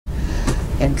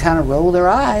and kind of roll their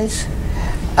eyes.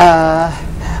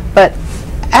 But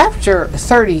after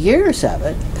 30 years of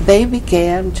it, they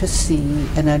began to see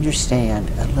and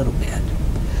understand a little bit.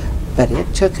 But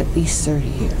it took at least 30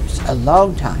 years, a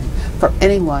long time, for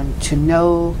anyone to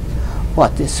know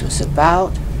what this was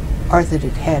about or that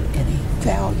it had any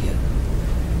value.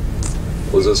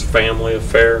 Was this a family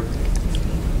affair?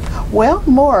 Well,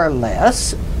 more or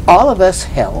less. All of us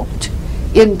helped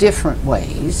in different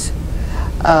ways.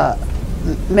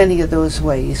 Many of those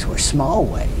ways were small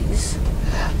ways.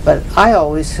 But I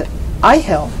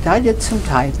helped. I did some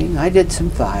typing. I did some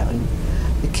filing.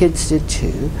 The kids did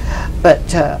too.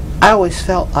 But I always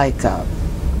felt like I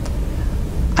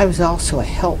was also a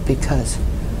help because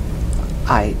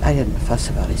I didn't fuss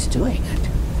about his doing it.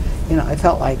 You know, I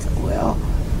felt like, well,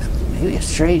 maybe a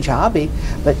strange hobby,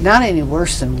 but not any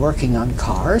worse than working on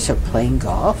cars or playing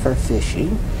golf or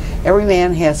fishing. Every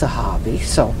man has a hobby,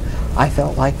 so I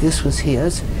felt like this was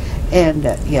his. And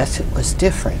yes, it was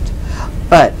different,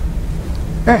 but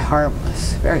very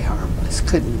harmless, very harmless.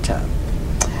 Couldn't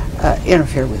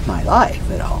interfere with my life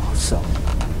at all, so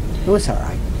it was all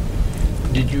right.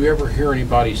 Did you ever hear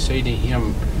anybody say to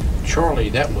him, Charlie,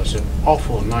 that was an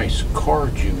awful nice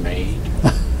card you made?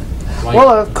 Like, well,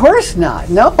 of course not,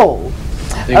 no.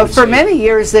 For many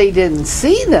years they didn't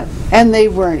see them, and they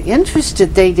weren't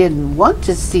interested. They didn't want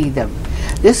to see them.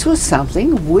 This was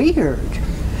something weird.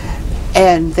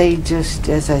 And they just,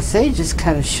 as I say, just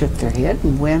kind of shook their head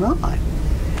and went on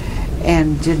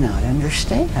and did not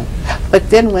understand. But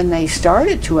then when they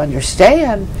started to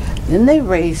understand, then they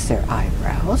raised their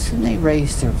eyebrows and they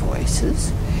raised their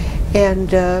voices, and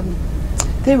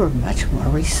they were much more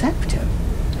receptive.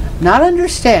 Not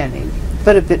understanding,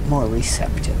 but a bit more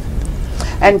receptive.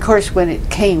 And of course, when it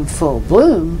came full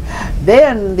bloom,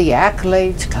 then the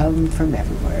accolades come from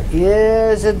everywhere.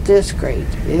 Isn't this great?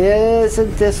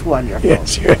 Isn't this wonderful?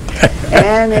 Yes, sure.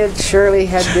 And it surely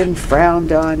had been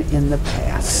frowned on in the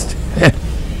past.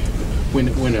 When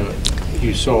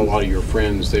you saw a lot of your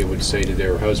friends, they would say to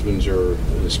their husbands or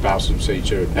the spouses would say to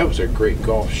each other, that was a great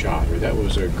golf shot, or that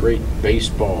was a great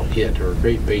baseball hit, or a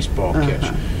great baseball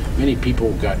catch. Many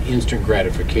people got instant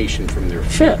gratification from their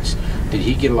feats. Did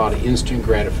he get a lot of instant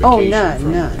gratification? Oh,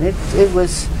 none. It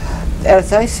was,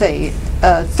 as I say,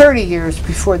 30 years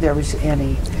before there was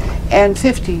any, and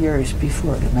 50 years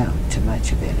before it amounted to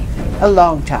much of anything. A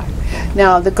long time.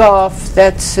 Now, the golf,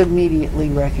 that's immediately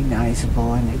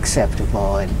recognizable and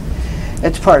acceptable, and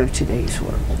it's part of today's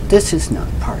world. This is not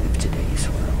part of today's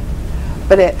world.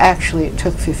 But it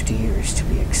took 50 years to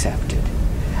be accepted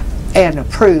and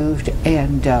approved,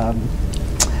 and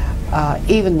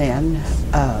even then,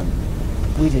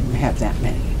 we didn't have that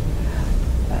many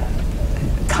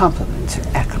compliments or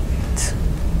accolades.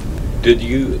 Did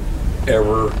you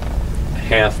ever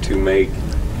have to make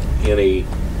any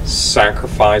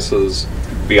sacrifices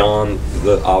beyond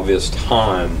the obvious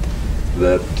time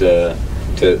that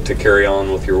to carry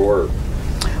on with your work?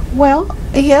 Well,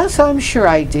 yes, I'm sure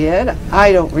I did.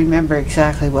 I don't remember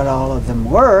exactly what all of them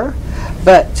were,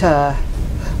 but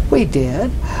we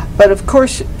did. But of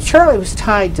course, Charlie was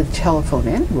tied to the telephone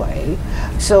anyway,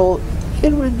 so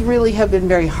it would really have been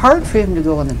very hard for him to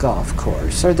go on the golf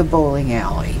course or the bowling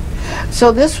alley.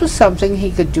 So this was something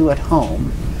he could do at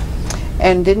home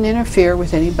and didn't interfere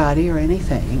with anybody or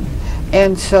anything.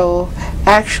 And so,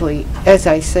 actually, as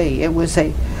I say, it was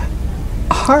a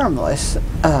harmless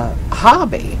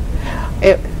hobby.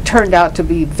 It turned out to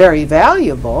be very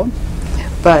valuable,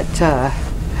 but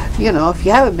you know, if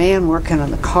you have a man working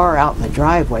on the car out in the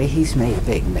driveway, he's made a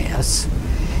big mess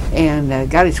and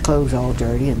got his clothes all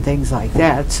dirty and things like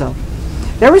that. So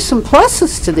there were some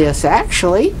pluses to this,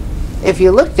 actually, if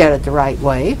you looked at it the right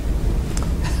way.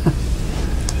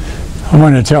 I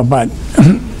want to tell about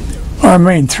our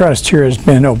main thrust here has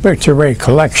been obituary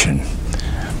collection,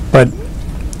 but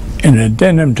in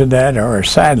addendum to that, or a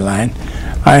sideline,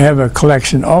 I have a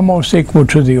collection almost equal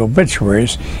to the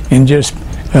obituaries in just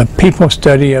people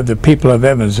study of the people of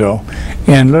Evansville,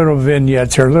 and little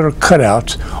vignettes or little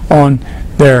cutouts on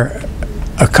their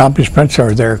accomplishments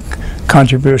or their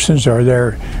contributions or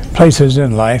their places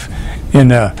in life. In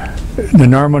the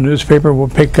normal newspaper will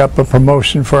pick up a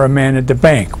promotion for a man at the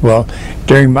bank. Well,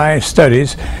 during my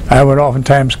studies, I would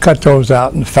oftentimes cut those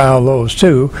out and file those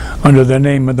too under the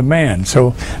name of the man.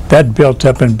 So that built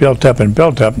up and built up and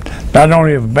built up, not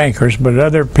only of bankers, but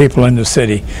other people in the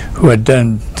city who had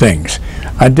done things.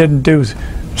 I didn't do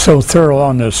so thorough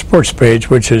on the sports page,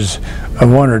 which is a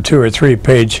 1 or 2 or 3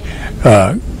 page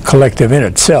collective in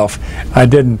itself. I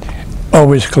didn't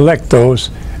always collect those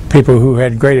people who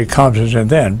had great accomplishments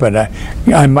then, but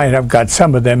I might have got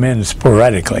some of them in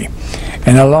sporadically.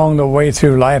 And along the way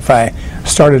through life, I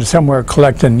started somewhere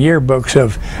collecting yearbooks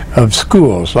of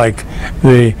schools, like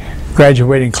the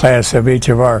graduating class of each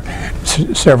of our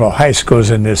several high schools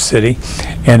in this city,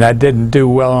 and I didn't do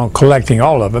well on collecting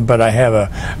all of them, but I have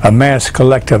a mass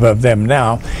collective of them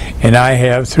now, and I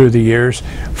have through the years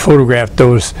photographed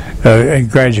those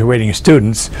graduating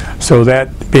students, so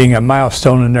that being a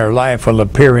milestone in their life will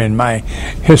appear in my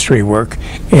history work,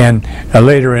 and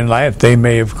later in life they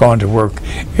may have gone to work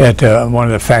at one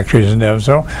of the factories in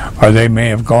Evansville, or they may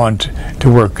have gone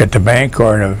to work at the bank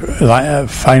or in a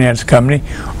finance company,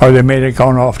 or they may have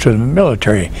gone off to the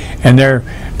military, and their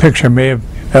picture may have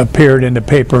appeared in the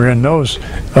paper in those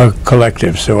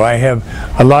collectives. So I have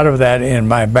a lot of that in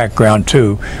my background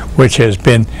too, which has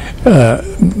been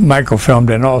microfilmed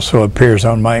and also appears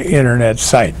on my internet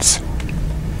sites.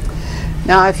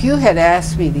 Now, if you had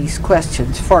asked me these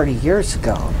questions 40 years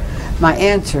ago, my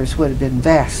answers would have been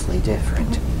vastly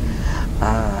different.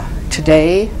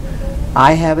 Today,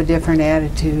 I have a different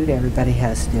attitude. Everybody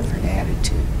has a different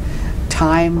attitude.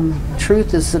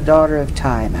 Truth is the daughter of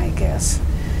time, I guess.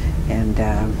 And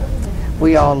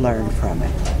we all learn from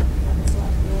it.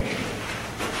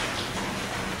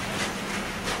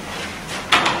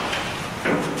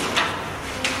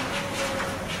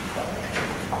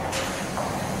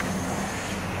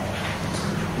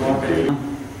 Okay.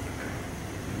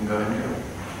 Go ahead.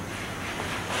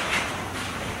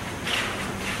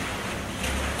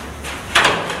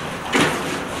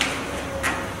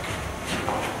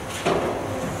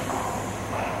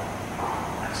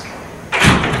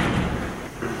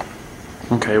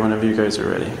 Okay, whenever you guys are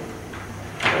ready.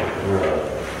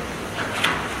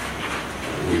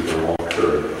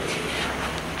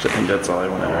 I think that's all I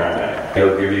want to know. Alright.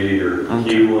 He'll give you your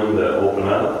key one to open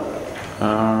up.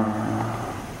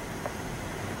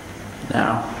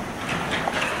 Now.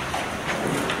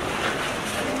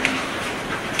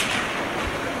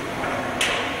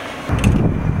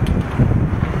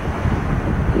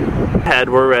 Head,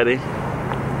 we're ready.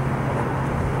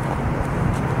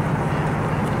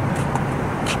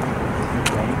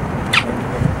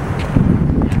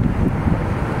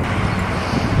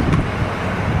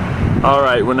 All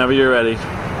right, whenever you're ready.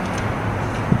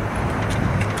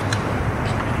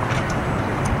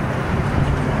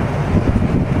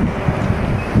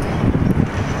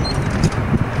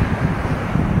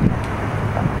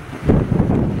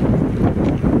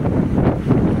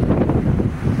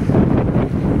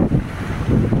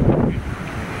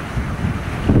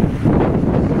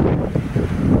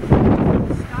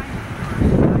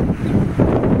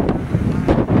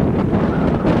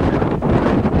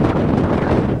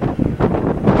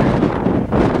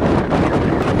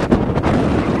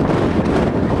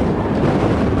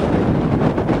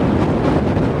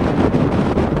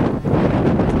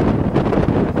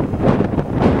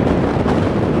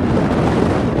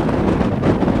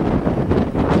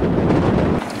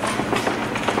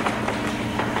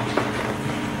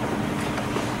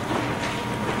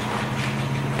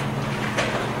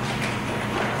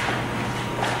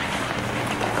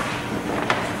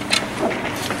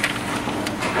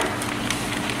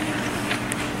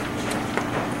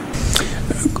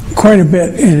 Quite a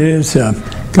bit. It is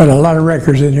got a lot of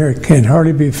records in here. It can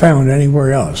hardly be found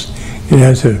anywhere else. It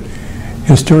has a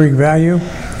historic value,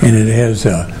 and it has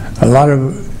a lot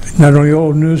of not only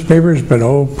old newspapers but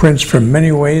old prints from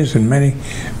many ways and many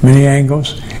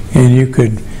angles, and you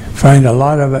could find a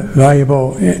lot of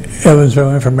valuable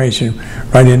Evansville information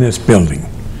right in this building.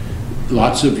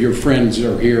 Lots of your friends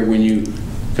are here when you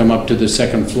come up to the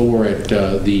second floor at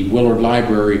the Willard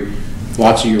Library.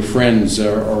 Lots of your friends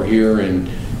are here and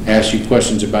ask you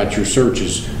questions about your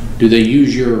searches. Do they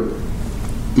use your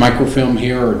microfilm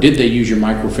here, or did they use your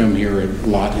microfilm here a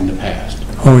lot in the past?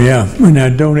 Oh yeah, when I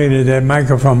donated that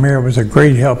microfilm here, it was a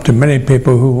great help to many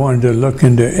people who wanted to look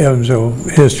into Evansville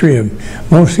history,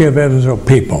 mostly of Evansville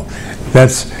people.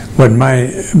 That's what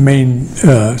my main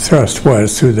thrust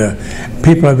was, through the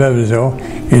people of Evansville,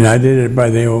 and I did it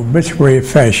by the obituary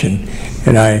fashion,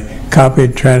 and I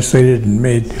copied, translated, and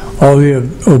made all the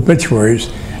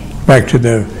obituaries back to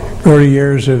the early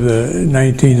years of the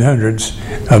 1900s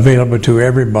available to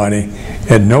everybody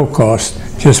at no cost.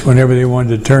 Just whenever they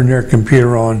wanted to turn their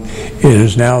computer on, it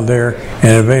is now there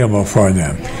and available for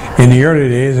them. In the early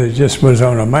days, it just was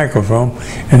on a microphone,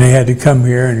 and they had to come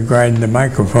here and grind the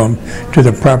microphone to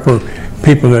the proper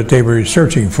people that they were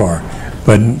searching for.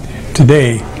 But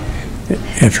today,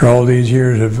 after all these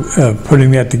years of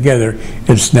putting that together,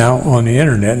 it's now on the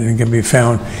internet and it can be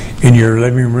found in your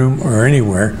living room or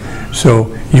anywhere.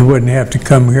 So you wouldn't have to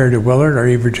come here to Willard or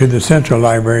even to the Central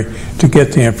Library to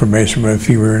get the information if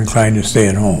you were inclined to stay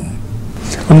at home.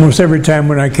 Almost every time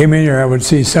when I came in here, I would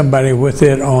see somebody with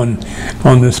it on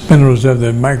the spindles of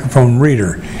the microphone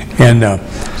reader. And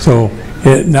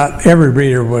not every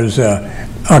reader was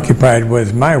occupied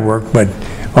with my work, but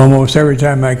almost every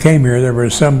time I came here, there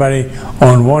was somebody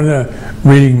on one of the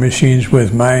reading machines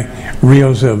with my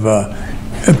reels of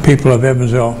people of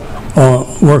Evansville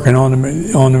working on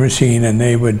the machine, and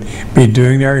they would be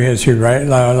doing their history. Right,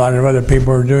 a lot of other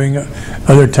people were doing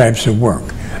other types of work.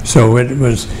 So it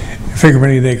was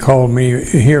frequently they called me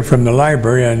here from the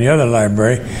library and the other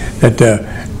library that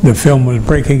the film was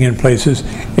breaking in places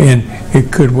and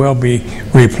it could well be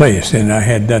replaced, and I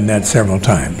had done that several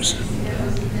times.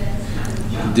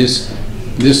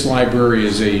 This library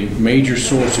is a major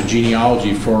source of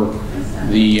genealogy for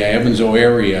the Evansville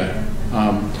area.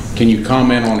 Can you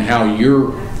comment on how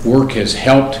your work has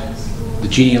helped the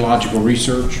genealogical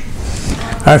research?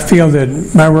 I feel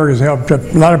that my work has helped a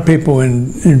lot of people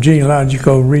in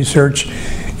genealogical research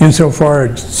insofar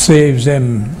it saves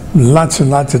them lots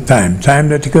and lots of time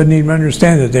that they couldn't even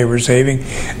understand that they were saving.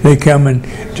 They come and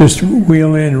just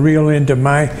reel into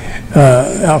my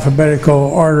alphabetical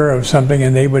order of something,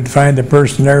 and they would find the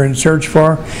person they're in search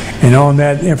for, and on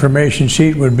that information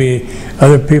sheet would be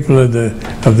other people of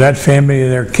that family,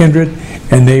 their kindred,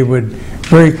 and they would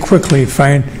very quickly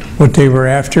find what they were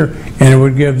after, and it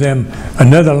would give them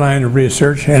another line of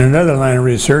research and another line of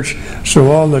research.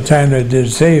 So all the time that they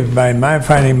saved by my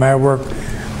finding my work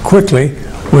quickly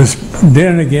was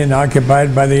then again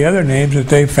occupied by the other names that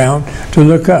they found to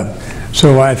look up.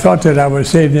 So I thought that I was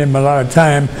saving them a lot of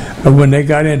time, but when they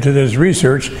got into this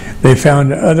research, they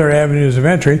found other avenues of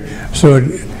entry, so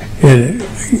it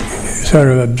sort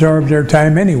of absorbed their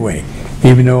time anyway,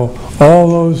 even though all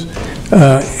those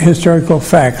historical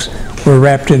facts were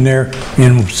wrapped in there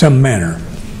in some manner.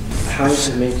 How does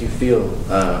it make you feel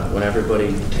when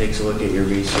everybody takes a look at your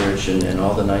research and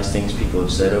all the nice things people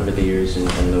have said over the years and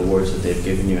the awards that they've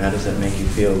given you? How does that make you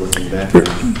feel looking back?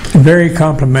 Very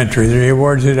complimentary. The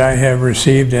awards that I have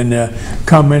received and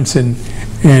comments and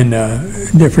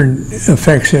different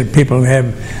effects that people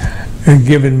have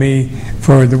given me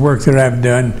for the work that I've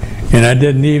done, and I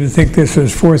didn't even think this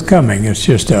was forthcoming. It's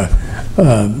just a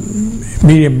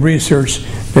medium research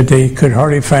that they could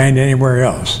hardly find anywhere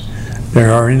else.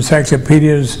 There are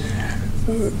encyclopedias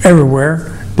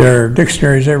everywhere, there are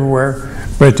dictionaries everywhere,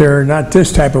 but there are not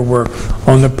this type of work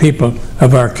on the people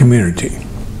of our community.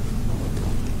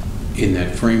 In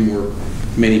that framework,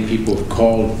 many people have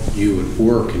called you at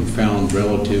work and found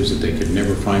relatives that they could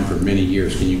never find for many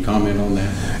years. Can you comment on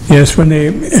that? Yes, in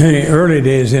the early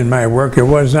days in my work, it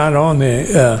was not on the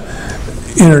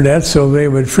internet, so they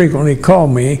would frequently call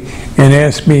me and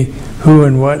ask me who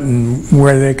and what and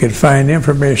where they could find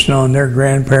information on their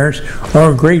grandparents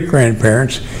or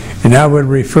great-grandparents, and I would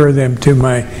refer them to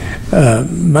my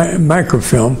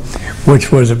microfilm,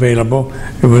 which was available.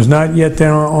 It was not yet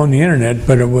then on the internet,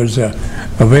 but it was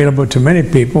available to many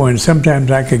people, and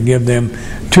sometimes I could give them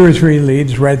 2 or 3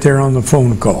 leads right there on the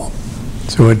phone call.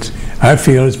 So I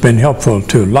feel it's been helpful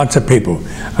to lots of people.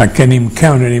 I can't even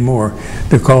count anymore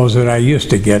the calls that I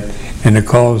used to get and the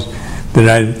calls that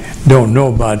I don't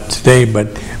know about today,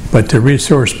 but the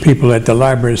resource people at the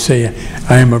library say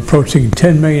I am approaching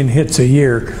 10 million hits a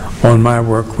year on my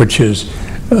work, which is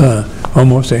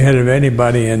almost ahead of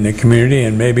anybody in the community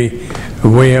and maybe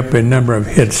way up in number of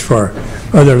hits for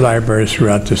other libraries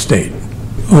throughout the state.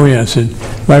 Oh yes, the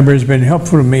library's been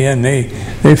helpful to me, and they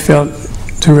felt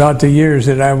throughout the years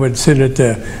that I would sit at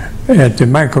the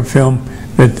microfilm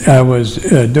that I was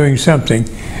doing something.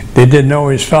 They didn't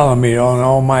always follow me on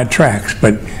all my tracks,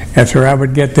 but after I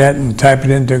would get that and type it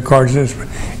into cards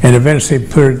and eventually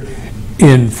put it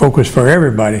in focus for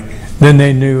everybody, then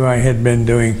they knew I had been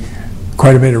doing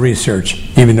quite a bit of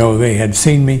research. Even though they had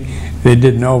seen me, they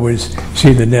didn't always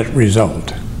see the net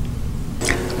result.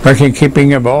 Record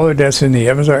keeping of all the deaths in the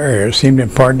Evansville area seemed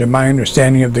important to my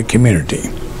understanding of the community.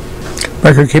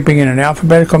 Record keeping in an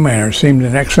alphabetical manner seemed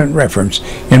an excellent reference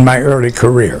in my early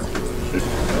career.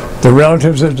 The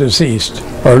relatives of deceased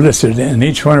are listed in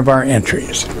each one of our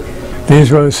entries.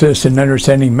 These will assist in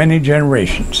understanding many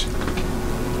generations.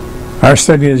 Our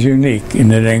study is unique in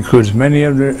that it includes many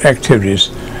of the activities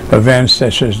of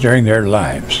ancestors during their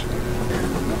lives.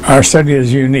 Our study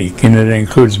is unique in that it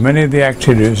includes many of the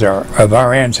activities of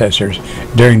our ancestors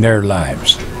during their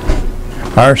lives.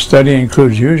 Our study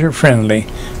includes user-friendly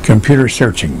computer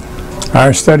searching.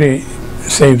 Our study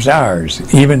saves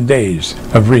hours, even days,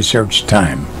 of research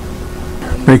time.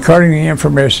 Recording the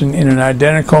information in an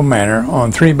identical manner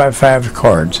on 3x5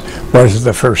 cards was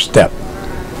the first step.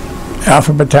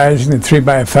 Alphabetizing the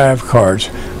 3x5 cards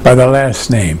by the last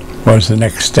name was the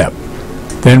next step.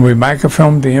 Then we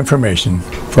microfilmed the information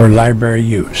for library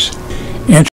use.